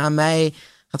diegene aan mij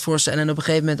gaat voorstellen en op een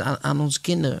gegeven moment aan onze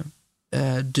kinderen.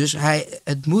 Dus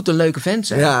het moet een leuke vent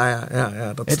zijn. Ja.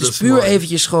 Het is puur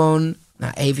eventjes gewoon...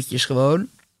 Nou, eventjes gewoon.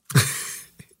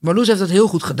 Marloes heeft dat heel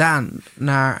goed gedaan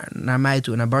naar mij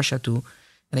toe en naar Basja toe.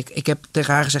 En ik heb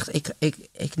tegen haar gezegd...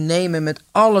 Ik neem me met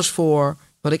alles voor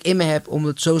wat ik in me heb... om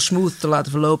het zo smooth te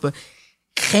laten verlopen.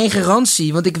 Geen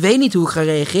garantie, want ik weet niet hoe ik ga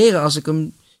reageren... als ik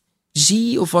hem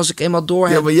zie of als ik eenmaal door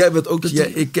heb. Ja, maar jij bent ook...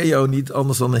 ik ken jou niet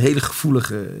anders dan een hele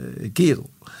gevoelige kerel.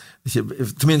 Dus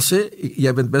tenminste,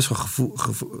 jij bent best wel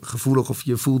gevoelig of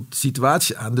je voelt de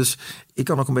situatie aan. Dus ik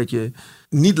kan ook een beetje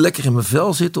niet lekker in mijn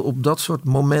vel zitten op dat soort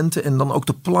momenten. En dan ook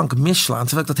de plank misslaan.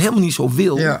 Terwijl ik dat helemaal niet zo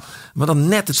wil. Ja. Maar dan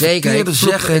net het verkeerde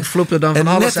zeggen. Ik flop er dan van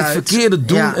alles uit. En net het verkeerde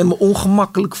doen en me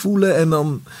ongemakkelijk voelen. En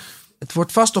dan... Het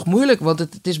wordt vast toch moeilijk, want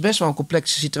het is best wel een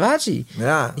complexe situatie.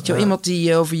 Ja, weet je wel, iemand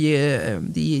die over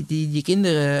je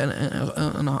kinderen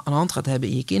een hand gaat hebben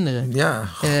in je kinderen. Ja.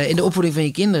 In de opvoeding van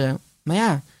je kinderen. Maar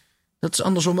ja, dat is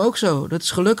andersom ook zo. Dat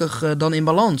is gelukkig dan in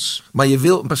balans. Maar je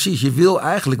wil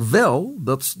eigenlijk wel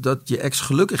dat je ex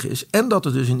gelukkig is. En dat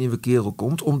er dus een nieuwe kerel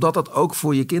komt. Omdat dat ook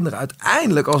voor je kinderen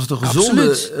uiteindelijk, als het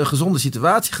een gezonde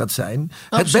situatie gaat zijn,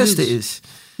 het beste is.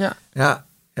 Ja.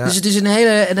 Dus het is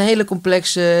een hele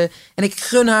complexe... En ik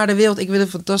gun haar de wereld. Ik wil een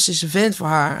fantastische vent voor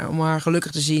haar. Om haar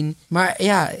gelukkig te zien. Maar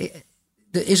ja,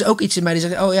 er is ook iets in mij die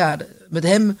zegt... Oh ja, met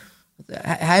hem...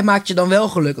 Hij maakt je dan wel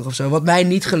gelukkig of zo. Wat mij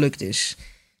niet gelukt is.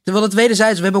 Terwijl het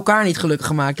wederzijds, we hebben elkaar niet gelukkig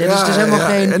gemaakt. Hè? Dus het is helemaal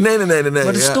geen... Nee. Maar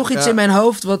er is toch iets in mijn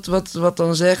hoofd wat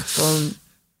dan zegt van...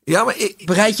 Ja, maar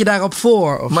bereid je daarop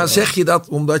voor? Maar zeg je dat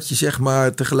omdat je zeg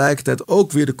maar tegelijkertijd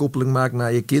ook weer de koppeling maakt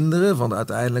naar je kinderen? Want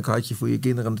uiteindelijk had je voor je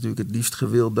kinderen natuurlijk het liefst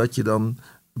gewild dat je dan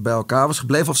bij elkaar was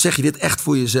gebleven. Of zeg je dit echt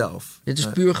voor jezelf? Dit is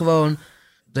puur gewoon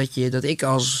dat ik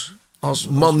als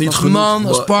man,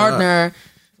 als partner...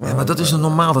 Ja, maar dat is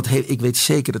normaal. Ik weet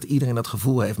zeker dat iedereen dat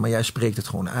gevoel heeft, maar jij spreekt het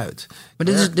gewoon uit. Maar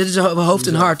dit is hoofd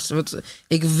en hart. Want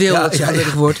ik wil dat ze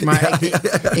gelukkig wordt, maar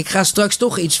ik ga straks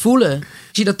toch iets voelen. Ik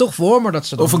zie dat toch voor me.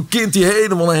 Of een kind die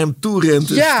helemaal naar hem toe rent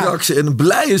straks en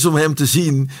blij is om hem te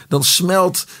zien, dan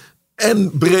smelt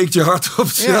en breekt je hart op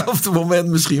hetzelfde moment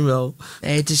misschien wel.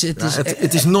 Nee, het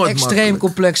is nooit extreem makkelijk.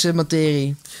 Complexe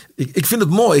materie. Ik vind het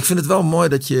mooi. Ik vind het wel mooi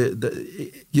dat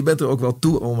je bent er ook wel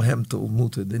toe om hem te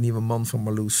ontmoeten. De nieuwe man van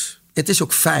Marloes. Het is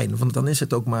ook fijn, want dan is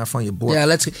het ook maar van je bord.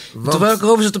 Ja, terwijl ik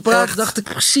erover zat te praten, dacht ik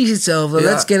precies hetzelfde.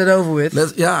 Let's get it over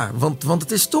with. Want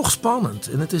het is toch spannend.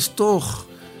 En het is toch...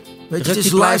 Weet je, het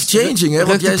is life-changing.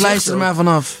 Ruk die pleister er maar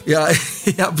vanaf.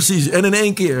 Ja, precies. En in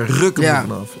één keer rukken er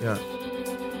vanaf. Ja.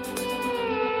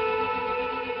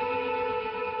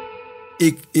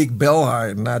 Ik bel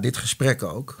haar na dit gesprek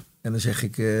ook. En dan zeg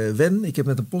ik, Wen, ik heb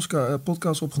net een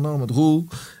podcast opgenomen met Roel.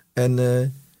 En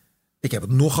ik heb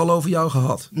het nogal over jou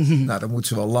gehad. Nou, dan moet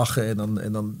ze wel lachen.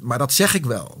 En dan, maar dat zeg ik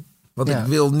wel. Want ik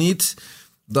wil niet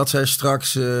dat zij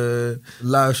straks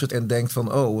luistert en denkt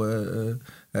van...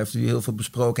 heeft u heel veel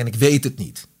besproken en ik weet het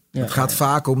niet. Het gaat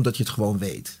vaak om dat je het gewoon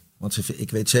weet. Want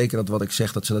ik weet zeker dat wat ik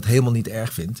zeg, dat ze dat helemaal niet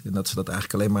erg vindt. En dat ze dat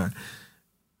eigenlijk alleen maar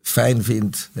fijn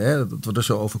vindt. Hè, dat we er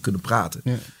zo over kunnen praten.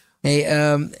 Ja. Hey,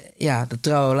 de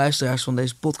trouwe luisteraars van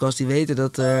deze podcast die weten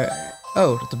dat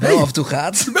dat de bel af en toe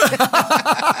gaat.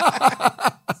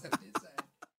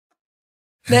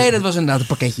 Nee, dat was inderdaad een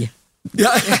pakketje.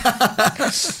 Ja.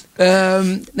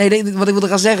 Wat ik wilde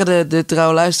gaan zeggen, de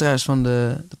trouwe luisteraars van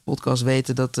de podcast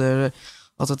weten dat er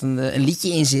altijd een liedje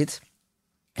in zit.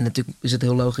 En natuurlijk is het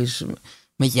heel logisch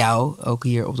met jou, ook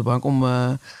hier op de bank, om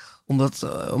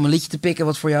een liedje te pikken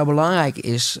wat voor jou belangrijk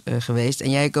is geweest. En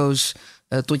jij koos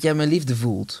Tot jij mijn liefde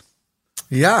voelt.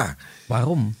 Ja.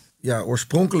 Waarom? Ja,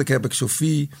 oorspronkelijk heb ik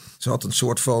Sophie... Ze had een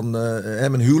soort van...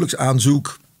 mijn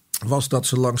huwelijksaanzoek was dat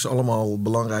ze langs allemaal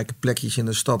belangrijke plekjes in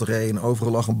de stad reed. En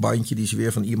overal lag een bandje die ze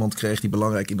weer van iemand kreeg die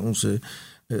belangrijk in onze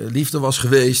liefde was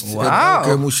geweest. Wow.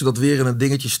 En ook moest ze dat weer in een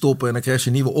dingetje stoppen. En dan kreeg ze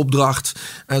een nieuwe opdracht.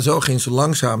 En zo ging ze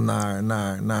langzaam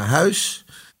naar huis.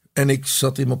 En ik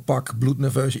zat in mijn pak,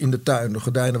 bloednerveus in de tuin. De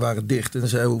gordijnen waren dicht. En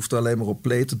zij hoefde alleen maar op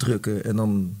play te drukken. En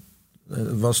dan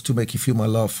was To Make You Feel My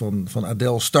Love van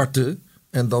Adele starten.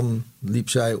 En dan liep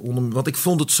zij onder... Want ik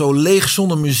vond het zo leeg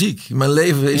zonder muziek. Mijn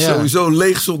leven is sowieso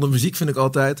leeg zonder muziek, vind ik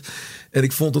altijd. En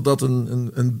ik vond dat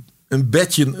een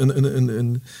bedje,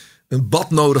 een bad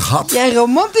nodig had. Jij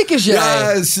romanticus,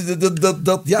 jij.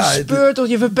 Ja, Speur toch,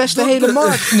 je verpest de hele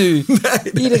markt nu.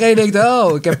 Nee. Iedereen denkt,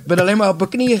 ik ben alleen maar op mijn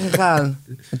knieën gegaan.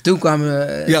 En toen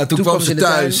kwam ze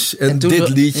thuis. En dit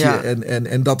liedje. Ja.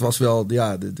 En dat was wel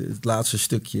het laatste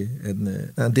stukje.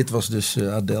 En dit was dus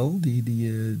Adele,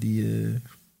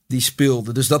 die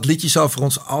speelde. Dus dat liedje zou voor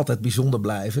ons altijd bijzonder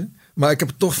blijven. Maar ik heb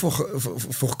er toch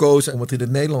voor gekozen om het in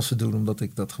het Nederlands te doen. Omdat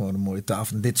ik dat gewoon een mooie taal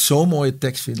vind. Dit zo'n mooie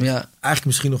tekst vind. Ja. Eigenlijk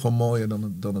misschien nog wel mooier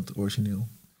dan het origineel.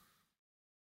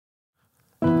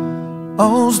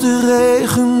 Als de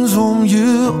regens om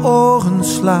je oren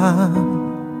slaan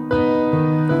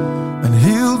en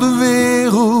heel de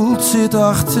wereld zit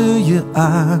achter je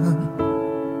aan,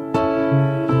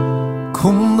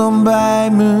 kom dan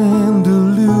bij me in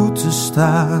de luwte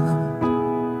staan,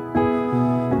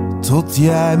 tot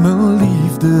jij mijn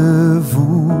liefde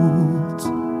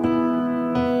voelt.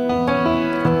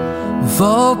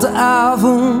 Valt de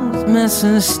avond met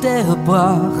zijn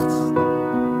sterrenpracht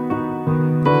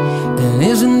en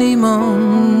is er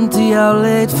niemand die jouw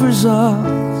leed verzacht,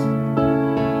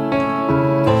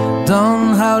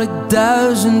 dan houd ik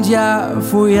 1000 jaar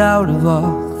voor jou de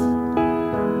wacht,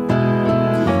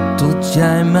 tot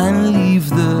jij mijn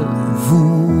liefde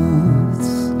voelt.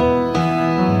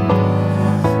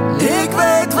 Ik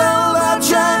weet wel dat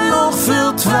jij nog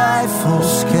veel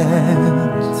twijfels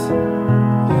kent,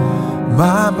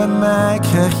 maar bij mij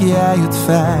krijg jij het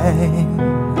fijn.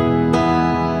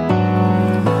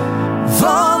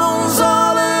 Van ons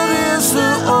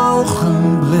allereerste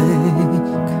ogenblik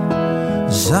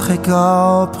zag ik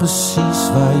al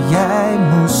precies waar jij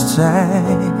moest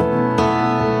zijn.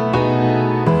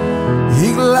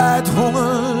 Ik lijd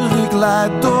honger, ik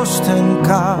lijd dorst en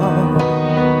kou.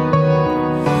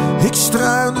 Ik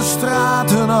struin de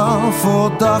straten al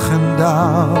voor dag en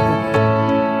dauw.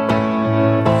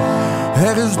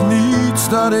 Er is niets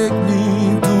dat ik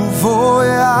niet doe voor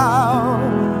jou,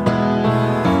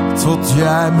 tot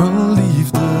jij mijn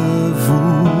liefde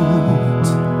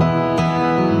voelt.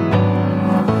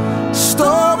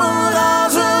 Stormen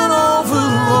razen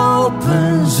over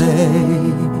open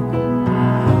zee,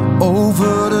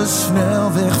 over de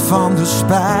snelweg van de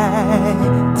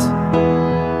spijt.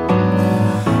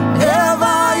 Er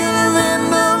waaien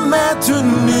winden met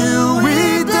een nieuw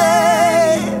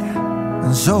idee,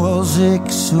 en zoals ik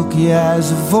zoek jij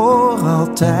ze voor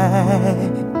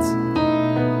altijd.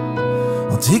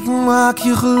 Want ik maak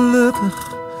je gelukkig,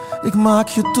 ik maak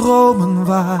je dromen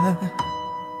waar.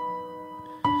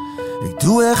 Ik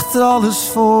doe echt alles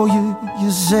voor je,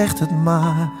 je zegt het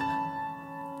maar.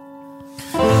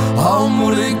 Al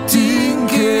moet ik 10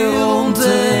 keer rond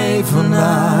de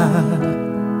evenaar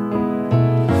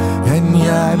en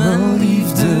jij mijn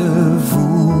liefde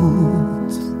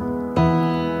voelt,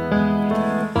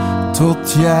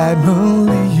 tot jij mijn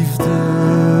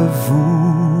liefde voelt.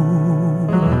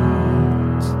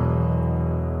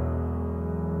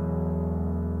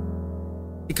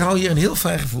 Ik hou hier een heel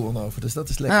fijn gevoel aan over, dus dat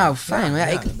is lekker. Nou, fijn. Maar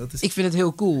Ja, ik vind het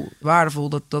heel cool, waardevol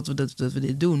dat we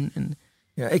dit doen. En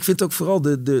ja, ik vind ook vooral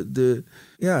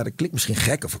ja, dat klinkt misschien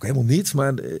gek of ook helemaal niet,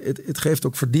 maar het geeft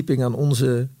ook verdieping aan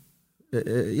onze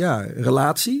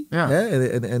relatie. Ja. Hè?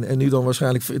 En nu dan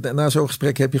waarschijnlijk, na zo'n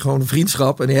gesprek heb je gewoon een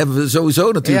vriendschap en die hebben we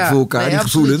sowieso natuurlijk voor elkaar, die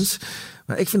gevoelens.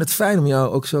 Maar ik vind het fijn om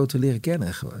jou ook zo te leren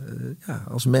kennen,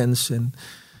 als mens. En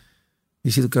je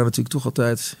ziet elkaar natuurlijk toch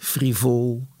altijd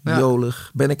frivol,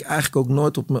 jolig. Ben ik eigenlijk ook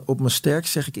nooit op mijn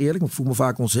sterkst, zeg ik eerlijk. Ik voel me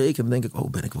vaak onzeker. Dan denk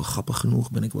ik, ben ik wel grappig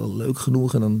genoeg? Ben ik wel leuk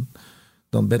genoeg? En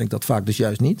dan ben ik dat vaak dus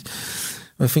juist niet.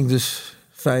 Maar vind ik dus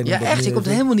fijn. ja, echt. Je komt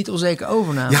er helemaal niet onzeker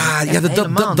over na.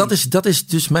 Dat is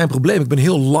dus mijn probleem. Ik ben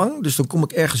heel lang, dus dan kom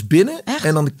ik ergens binnen. Echt?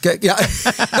 En dan kijk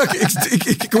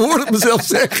ik hoor het mezelf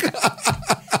zeggen.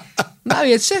 Nou,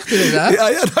 je het zegt inderdaad.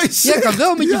 Jij kan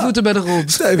wel met je voeten bij de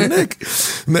grond. Stijf en ik.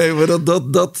 Nee, maar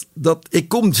ik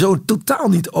kom zo totaal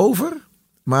niet over.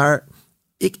 Maar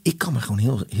ik kan me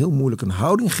gewoon heel moeilijk een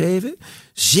houding geven.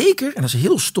 Zeker, en dat is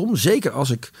heel stom, zeker als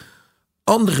ik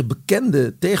andere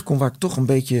bekenden tegenkom waar ik toch een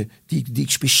beetje die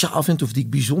ik speciaal vind of die ik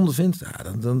bijzonder vind. Ja,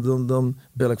 dan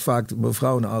bel ik vaak mijn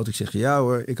vrouw in de auto. Ik zeg, ja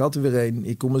hoor, ik had er weer een.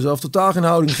 Ik kon mezelf totaal geen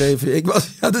houding geven.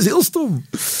 Dat is heel stom.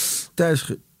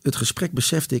 Tijdens het gesprek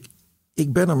besefte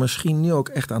ik ben er misschien nu ook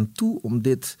echt aan toe om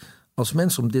dit als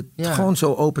mens, om dit gewoon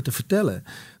zo open te vertellen.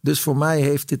 Dus voor mij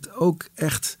heeft dit ook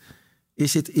echt,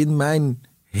 is het in mijn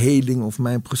heling of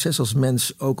mijn proces als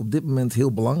mens ook op dit moment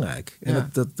heel belangrijk.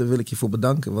 En daar wil ik je voor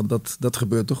bedanken, want dat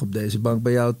gebeurt toch op deze bank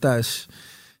bij jou thuis.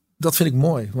 Dat vind ik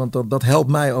mooi, want dat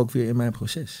helpt mij ook weer in mijn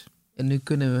proces. En nu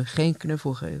kunnen we geen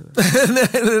knuffel geven.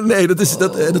 nee,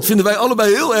 dat vinden wij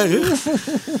allebei heel erg.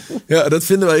 Ja, dat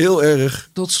vinden wij heel erg.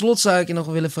 Tot slot zou ik je nog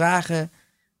willen vragen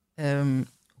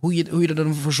hoe je er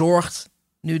dan voor zorgt,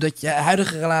 nu dat je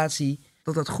huidige relatie,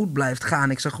 dat goed blijft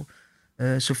gaan. Ik zag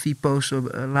Sophie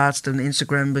postte laatst een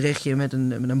Instagram berichtje met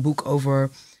een boek over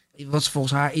wat ze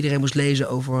volgens haar iedereen moest lezen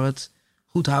over het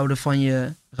goed houden van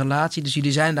je relatie. Dus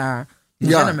jullie zijn daar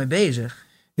mee bezig.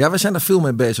 Ja, we zijn daar veel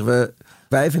mee bezig.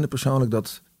 Wij vinden persoonlijk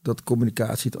dat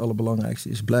communicatie het allerbelangrijkste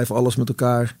is. Blijf alles met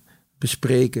elkaar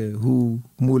bespreken, hoe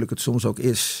moeilijk het soms ook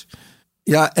is.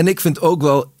 Ja, en ik vind ook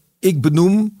wel, ik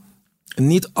benoem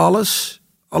niet alles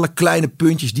alle kleine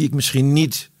puntjes die ik misschien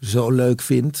niet zo leuk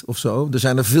vind of zo. Er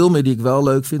zijn er veel meer die ik wel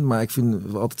leuk vind, maar ik vind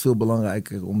het altijd veel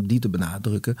belangrijker om die te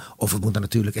benadrukken. Of het moeten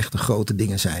natuurlijk echt de grote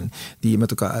dingen zijn die je met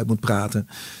elkaar uit moet praten.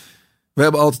 We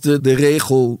hebben altijd de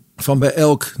regel van bij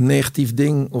elk negatief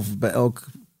ding of bij elk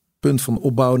punt van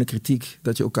opbouwende kritiek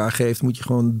dat je elkaar geeft, moet je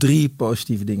gewoon 3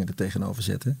 positieve dingen er tegenover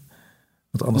zetten.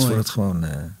 Want anders wordt het gewoon...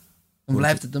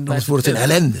 anders wordt het een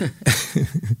ellende.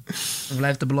 Dan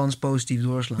blijft de balans positief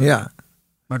doorslaan. Ja.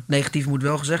 Maar het negatief moet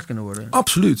wel gezegd kunnen worden.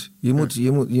 Absoluut.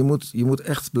 Je moet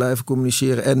echt blijven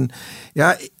communiceren. En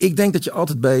ja, ik denk dat je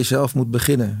altijd bij jezelf moet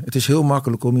beginnen. Het is heel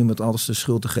makkelijk om iemand anders de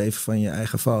schuld te geven van je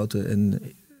eigen fouten.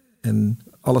 En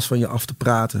alles van je af te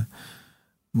praten.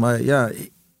 Maar ja,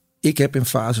 ik heb in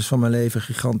fases van mijn leven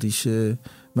gigantisch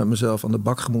met mezelf aan de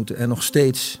bak gemoeten. En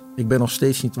ik ben nog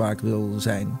steeds niet waar ik wil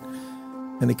zijn.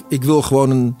 En ik wil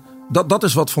gewoon dat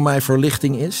is wat voor mij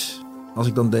verlichting is. Als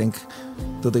ik dan denk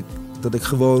dat ik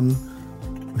gewoon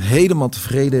helemaal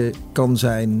tevreden kan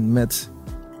zijn met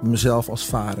mezelf als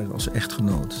vader, als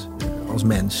echtgenoot, als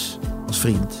mens, als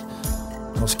vriend,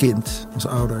 als kind, als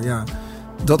ouder. Ja.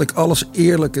 Dat ik alles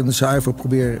eerlijk en zuiver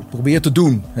probeer te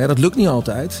doen. Dat lukt niet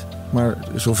altijd, maar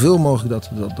zoveel mogelijk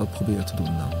dat probeer te doen.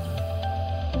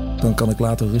 Dan kan ik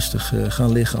later rustig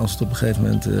gaan liggen als het op een gegeven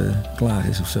moment klaar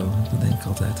is of zo. Dat denk ik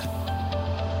altijd.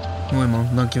 Mooi man,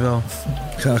 dankjewel.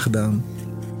 Graag gedaan.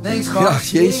 Thanks, Ja,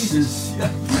 jezus.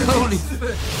 Holy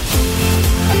fuck.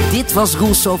 Dit was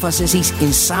Roels Sofa Sessies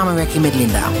in samenwerking met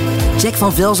Linda. Check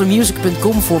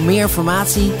vanvelzenmusic.com voor meer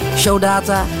informatie,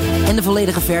 showdata en de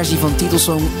volledige versie van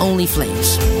titelsong Only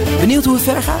Flames. Benieuwd hoe het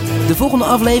verder gaat? De volgende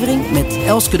aflevering met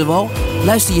Elske de Wal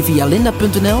luister je via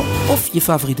linda.nl of je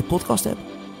favoriete podcast app.